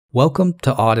Welcome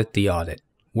to Audit the Audit,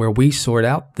 where we sort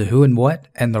out the who and what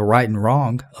and the right and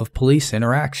wrong of police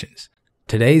interactions.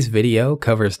 Today's video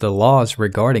covers the laws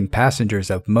regarding passengers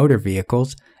of motor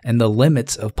vehicles and the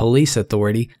limits of police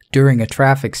authority during a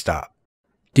traffic stop.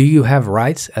 Do you have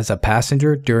rights as a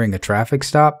passenger during a traffic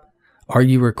stop? Are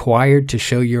you required to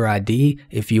show your ID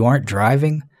if you aren't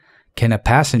driving? Can a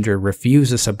passenger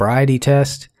refuse a sobriety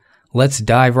test? Let's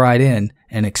dive right in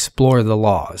and explore the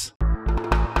laws.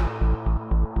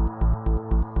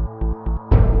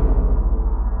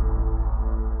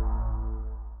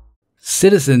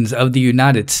 Citizens of the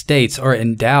United States are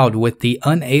endowed with the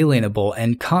unalienable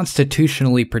and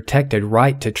constitutionally protected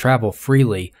right to travel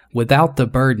freely without the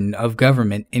burden of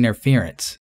government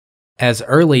interference. As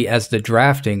early as the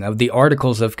drafting of the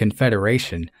Articles of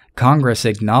Confederation, Congress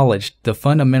acknowledged the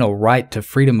fundamental right to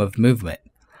freedom of movement,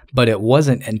 but it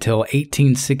wasn't until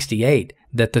 1868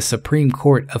 that the Supreme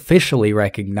Court officially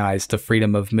recognized the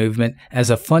freedom of movement as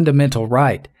a fundamental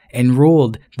right and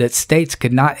ruled that states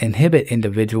could not inhibit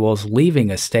individuals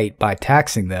leaving a state by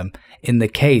taxing them in the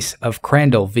case of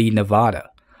Crandall v. Nevada.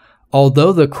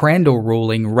 Although the Crandall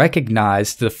ruling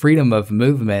recognized the freedom of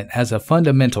movement as a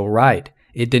fundamental right,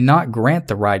 it did not grant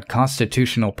the right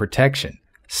constitutional protection.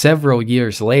 Several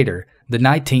years later, the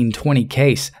 1920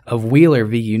 case of Wheeler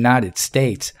v. United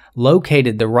States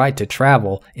located the right to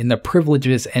travel in the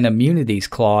Privileges and Immunities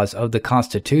Clause of the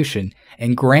Constitution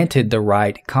and granted the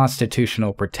right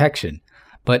constitutional protection,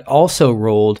 but also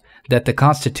ruled that the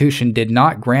Constitution did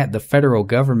not grant the federal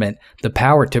government the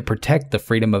power to protect the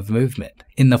freedom of movement.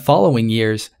 In the following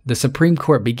years, the Supreme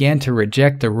Court began to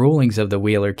reject the rulings of the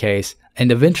Wheeler case and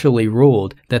eventually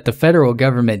ruled that the federal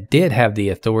government did have the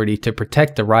authority to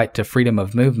protect the right to freedom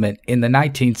of movement in the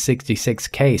 1966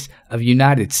 case of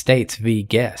United States v.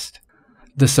 Guest.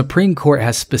 The Supreme Court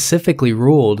has specifically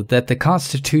ruled that the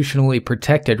constitutionally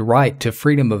protected right to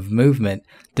freedom of movement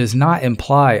does not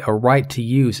imply a right to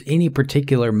use any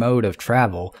particular mode of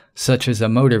travel, such as a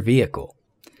motor vehicle.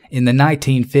 In the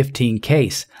 1915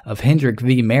 case of Hendrick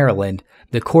v. Maryland,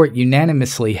 the court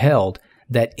unanimously held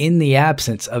that in the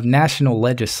absence of national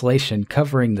legislation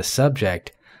covering the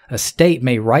subject, a state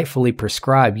may rightfully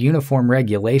prescribe uniform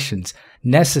regulations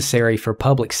necessary for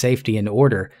public safety and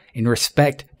order in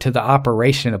respect to the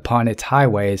operation upon its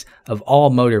highways of all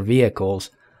motor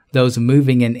vehicles, those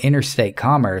moving in interstate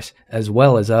commerce as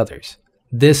well as others.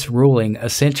 This ruling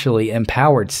essentially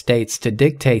empowered states to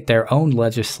dictate their own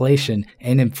legislation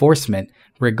and enforcement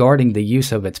regarding the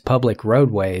use of its public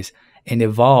roadways and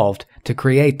evolved to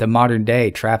create the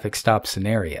modern-day traffic stop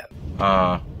scenario.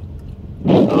 I'm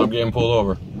getting pulled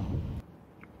over.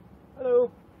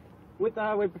 Hello, with the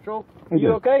Highway Patrol. Hey, You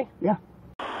good. okay? Yeah.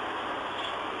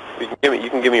 You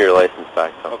can give me your license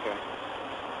back, Tom. Okay.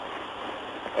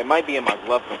 It might be in my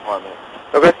glove compartment.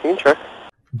 Okay, you can check.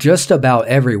 Just about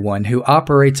everyone who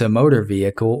operates a motor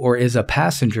vehicle or is a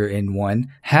passenger in one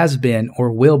has been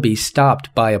or will be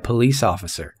stopped by a police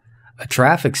officer. A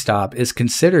traffic stop is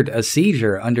considered a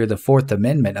seizure under the Fourth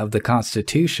Amendment of the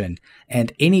Constitution,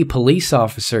 and any police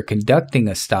officer conducting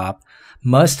a stop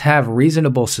must have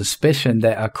reasonable suspicion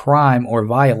that a crime or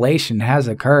violation has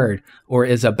occurred or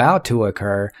is about to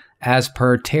occur, as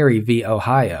per Terry v.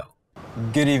 Ohio.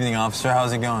 Good evening, officer.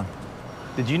 How's it going?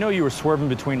 Did you know you were swerving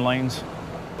between lanes?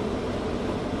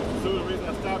 So the reason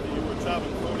I stopped you were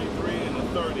traveling 43 and a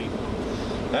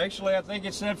 30. Actually, I think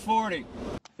it said 40.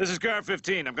 This is car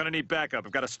 15. I'm gonna need backup.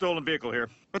 I've got a stolen vehicle here.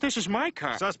 But this is my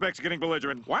car. Suspect's getting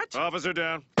belligerent. What? Officer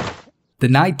down. The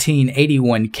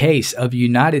 1981 case of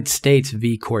United States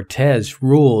v. Cortez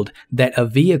ruled that a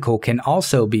vehicle can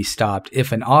also be stopped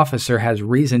if an officer has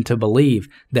reason to believe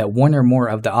that one or more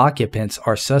of the occupants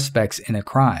are suspects in a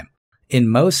crime. In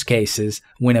most cases,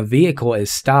 when a vehicle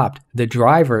is stopped, the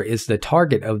driver is the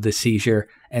target of the seizure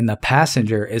and the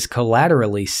passenger is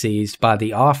collaterally seized by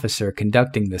the officer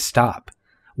conducting the stop,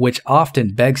 which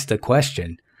often begs the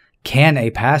question, can a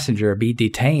passenger be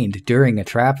detained during a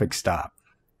traffic stop?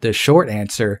 The short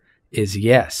answer is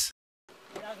yes.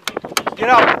 Get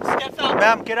out. Step out.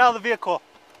 Ma'am, get out of the vehicle.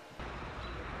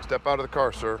 Step out of the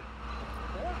car, sir.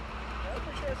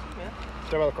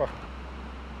 Step out of the car.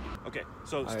 Okay,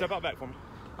 so step out back for me.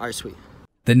 All right, sweet.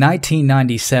 The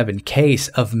 1997 case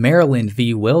of Maryland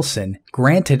v. Wilson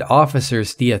granted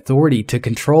officers the authority to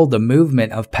control the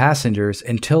movement of passengers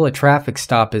until a traffic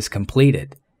stop is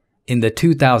completed. In the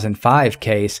 2005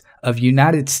 case of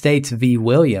United States v.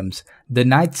 Williams, the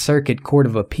Ninth Circuit Court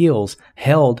of Appeals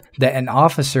held that an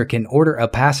officer can order a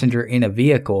passenger in a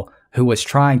vehicle who was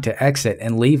trying to exit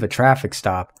and leave a traffic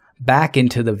stop back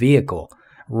into the vehicle,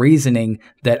 reasoning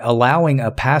that allowing a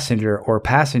passenger or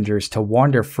passengers to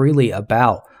wander freely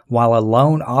about while a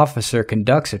lone officer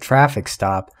conducts a traffic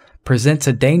stop, presents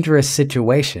a dangerous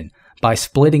situation by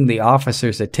splitting the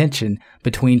officer's attention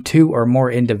between two or more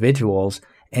individuals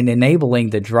and enabling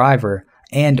the driver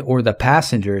and or the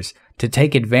passengers to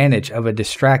take advantage of a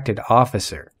distracted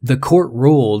officer. The court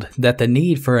ruled that the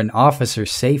need for an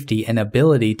officer's safety and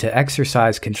ability to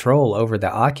exercise control over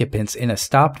the occupants in a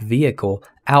stopped vehicle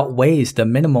outweighs the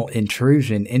minimal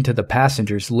intrusion into the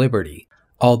passenger's liberty.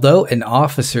 Although an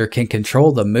officer can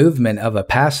control the movement of a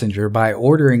passenger by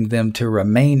ordering them to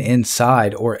remain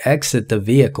inside or exit the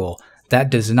vehicle,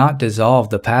 that does not dissolve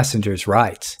the passenger's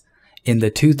rights. In the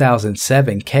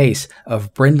 2007 case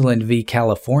of Brindlin v.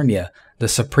 California, the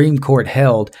Supreme Court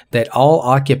held that all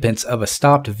occupants of a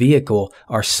stopped vehicle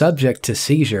are subject to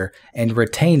seizure and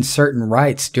retain certain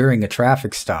rights during a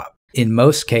traffic stop. In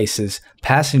most cases,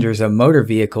 passengers of motor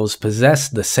vehicles possess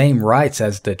the same rights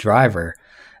as the driver.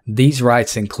 These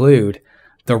rights include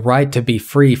the right to be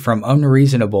free from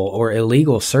unreasonable or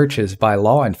illegal searches by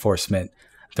law enforcement,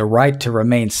 the right to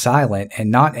remain silent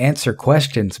and not answer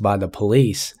questions by the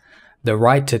police, the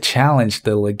right to challenge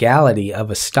the legality of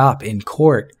a stop in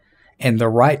court, and the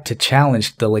right to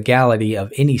challenge the legality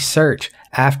of any search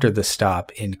after the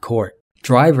stop in court.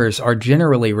 Drivers are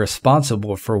generally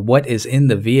responsible for what is in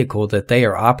the vehicle that they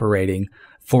are operating.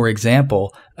 For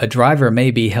example, a driver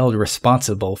may be held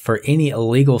responsible for any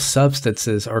illegal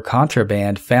substances or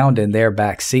contraband found in their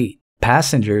back seat.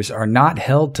 Passengers are not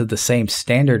held to the same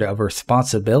standard of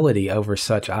responsibility over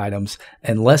such items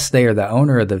unless they are the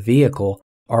owner of the vehicle,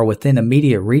 are within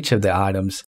immediate reach of the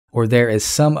items, or there is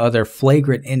some other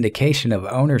flagrant indication of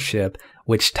ownership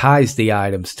which ties the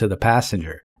items to the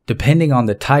passenger. Depending on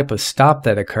the type of stop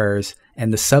that occurs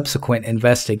and the subsequent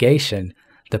investigation,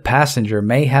 the passenger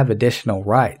may have additional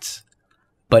rights.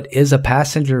 But is a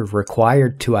passenger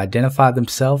required to identify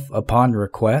themselves upon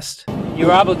request?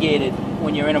 You're obligated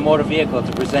when you're in a motor vehicle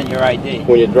to present your ID.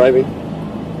 When you're driving?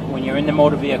 When you're in the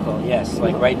motor vehicle, yes,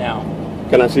 like right now.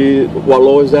 Can I see what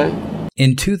law is that?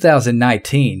 In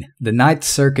 2019, the Ninth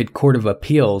Circuit Court of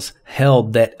Appeals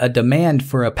held that a demand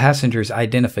for a passenger's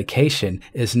identification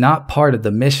is not part of the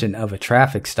mission of a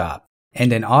traffic stop,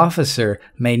 and an officer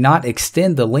may not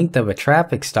extend the length of a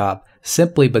traffic stop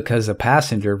simply because a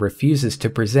passenger refuses to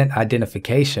present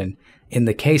identification in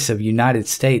the case of United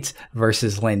States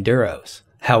versus Landeros.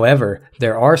 However,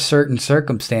 there are certain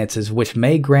circumstances which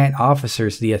may grant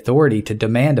officers the authority to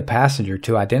demand a passenger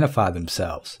to identify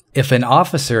themselves. If an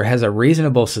officer has a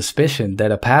reasonable suspicion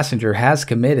that a passenger has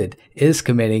committed, is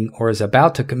committing, or is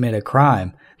about to commit a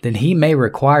crime, then he may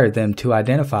require them to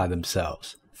identify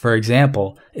themselves. For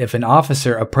example, if an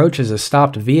officer approaches a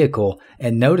stopped vehicle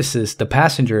and notices the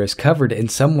passenger is covered in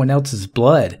someone else's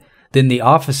blood, then the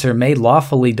officer may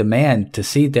lawfully demand to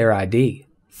see their ID.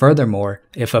 Furthermore,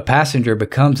 if a passenger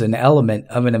becomes an element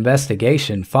of an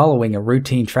investigation following a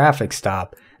routine traffic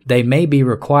stop, they may be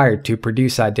required to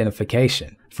produce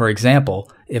identification. For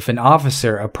example, if an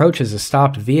officer approaches a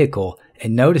stopped vehicle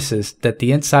and notices that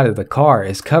the inside of the car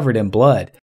is covered in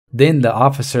blood, then the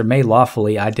officer may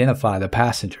lawfully identify the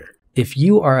passenger. If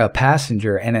you are a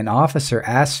passenger and an officer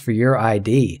asks for your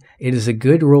ID, it is a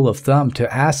good rule of thumb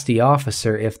to ask the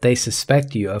officer if they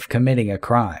suspect you of committing a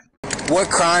crime. What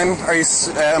crime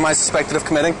am I suspected of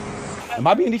committing? Am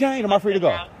I being detained or am I free to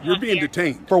go? You're being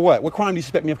detained. For what? What crime do you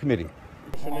suspect me of committing?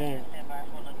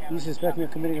 You suspect me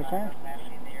of committing a crime?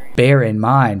 Bear in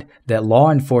mind that law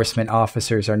enforcement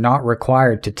officers are not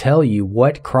required to tell you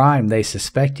what crime they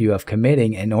suspect you of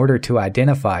committing in order to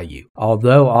identify you.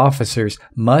 Although officers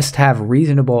must have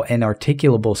reasonable and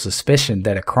articulable suspicion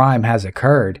that a crime has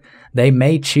occurred, they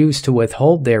may choose to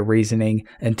withhold their reasoning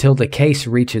until the case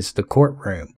reaches the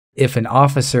courtroom. If an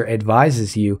officer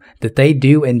advises you that they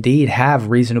do indeed have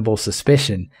reasonable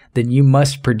suspicion, then you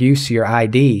must produce your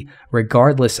ID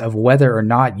regardless of whether or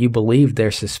not you believe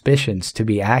their suspicions to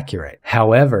be accurate.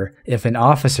 However, if an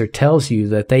officer tells you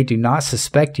that they do not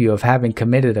suspect you of having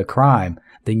committed a crime,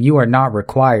 then you are not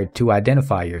required to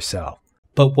identify yourself.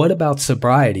 But what about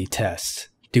sobriety tests?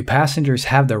 Do passengers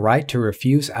have the right to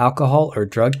refuse alcohol or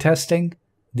drug testing?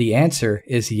 The answer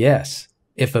is yes.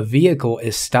 If a vehicle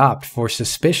is stopped for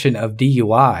suspicion of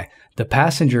DUI, the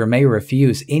passenger may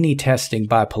refuse any testing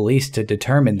by police to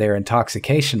determine their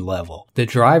intoxication level. The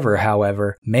driver,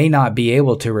 however, may not be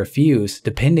able to refuse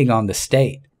depending on the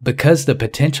state. Because the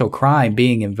potential crime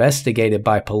being investigated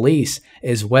by police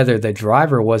is whether the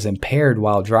driver was impaired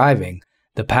while driving,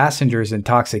 the passenger's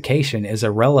intoxication is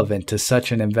irrelevant to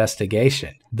such an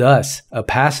investigation. Thus, a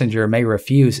passenger may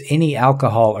refuse any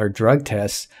alcohol or drug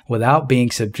tests without being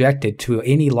subjected to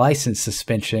any license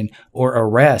suspension or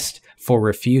arrest for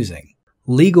refusing.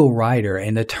 Legal writer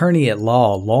and attorney at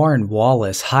law Lauren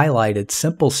Wallace highlighted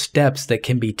simple steps that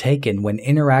can be taken when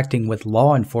interacting with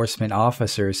law enforcement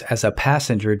officers as a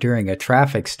passenger during a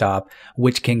traffic stop,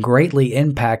 which can greatly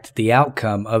impact the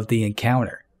outcome of the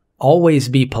encounter. Always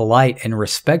be polite and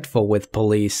respectful with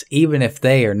police, even if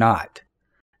they are not.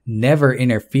 Never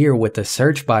interfere with a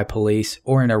search by police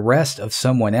or an arrest of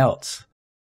someone else.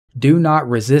 Do not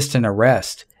resist an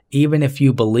arrest, even if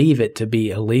you believe it to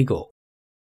be illegal.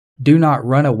 Do not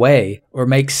run away or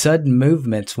make sudden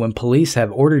movements when police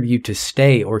have ordered you to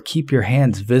stay or keep your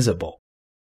hands visible.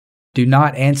 Do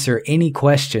not answer any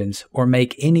questions or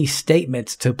make any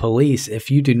statements to police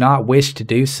if you do not wish to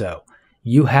do so.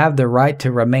 You have the right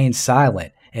to remain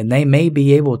silent, and they may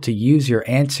be able to use your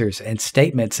answers and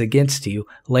statements against you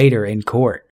later in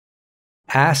court.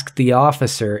 Ask the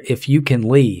officer if you can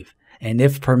leave, and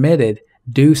if permitted,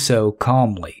 do so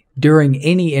calmly. During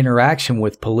any interaction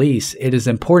with police, it is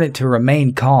important to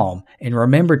remain calm and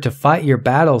remember to fight your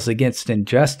battles against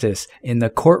injustice in the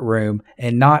courtroom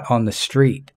and not on the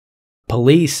street.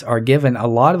 Police are given a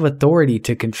lot of authority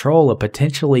to control a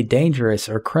potentially dangerous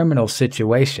or criminal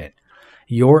situation.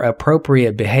 Your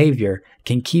appropriate behavior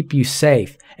can keep you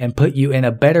safe and put you in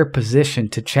a better position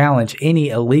to challenge any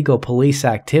illegal police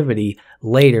activity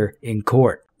later in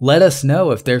court. Let us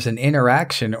know if there's an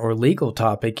interaction or legal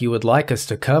topic you would like us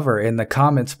to cover in the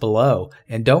comments below,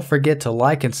 and don't forget to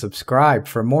like and subscribe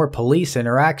for more police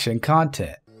interaction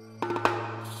content.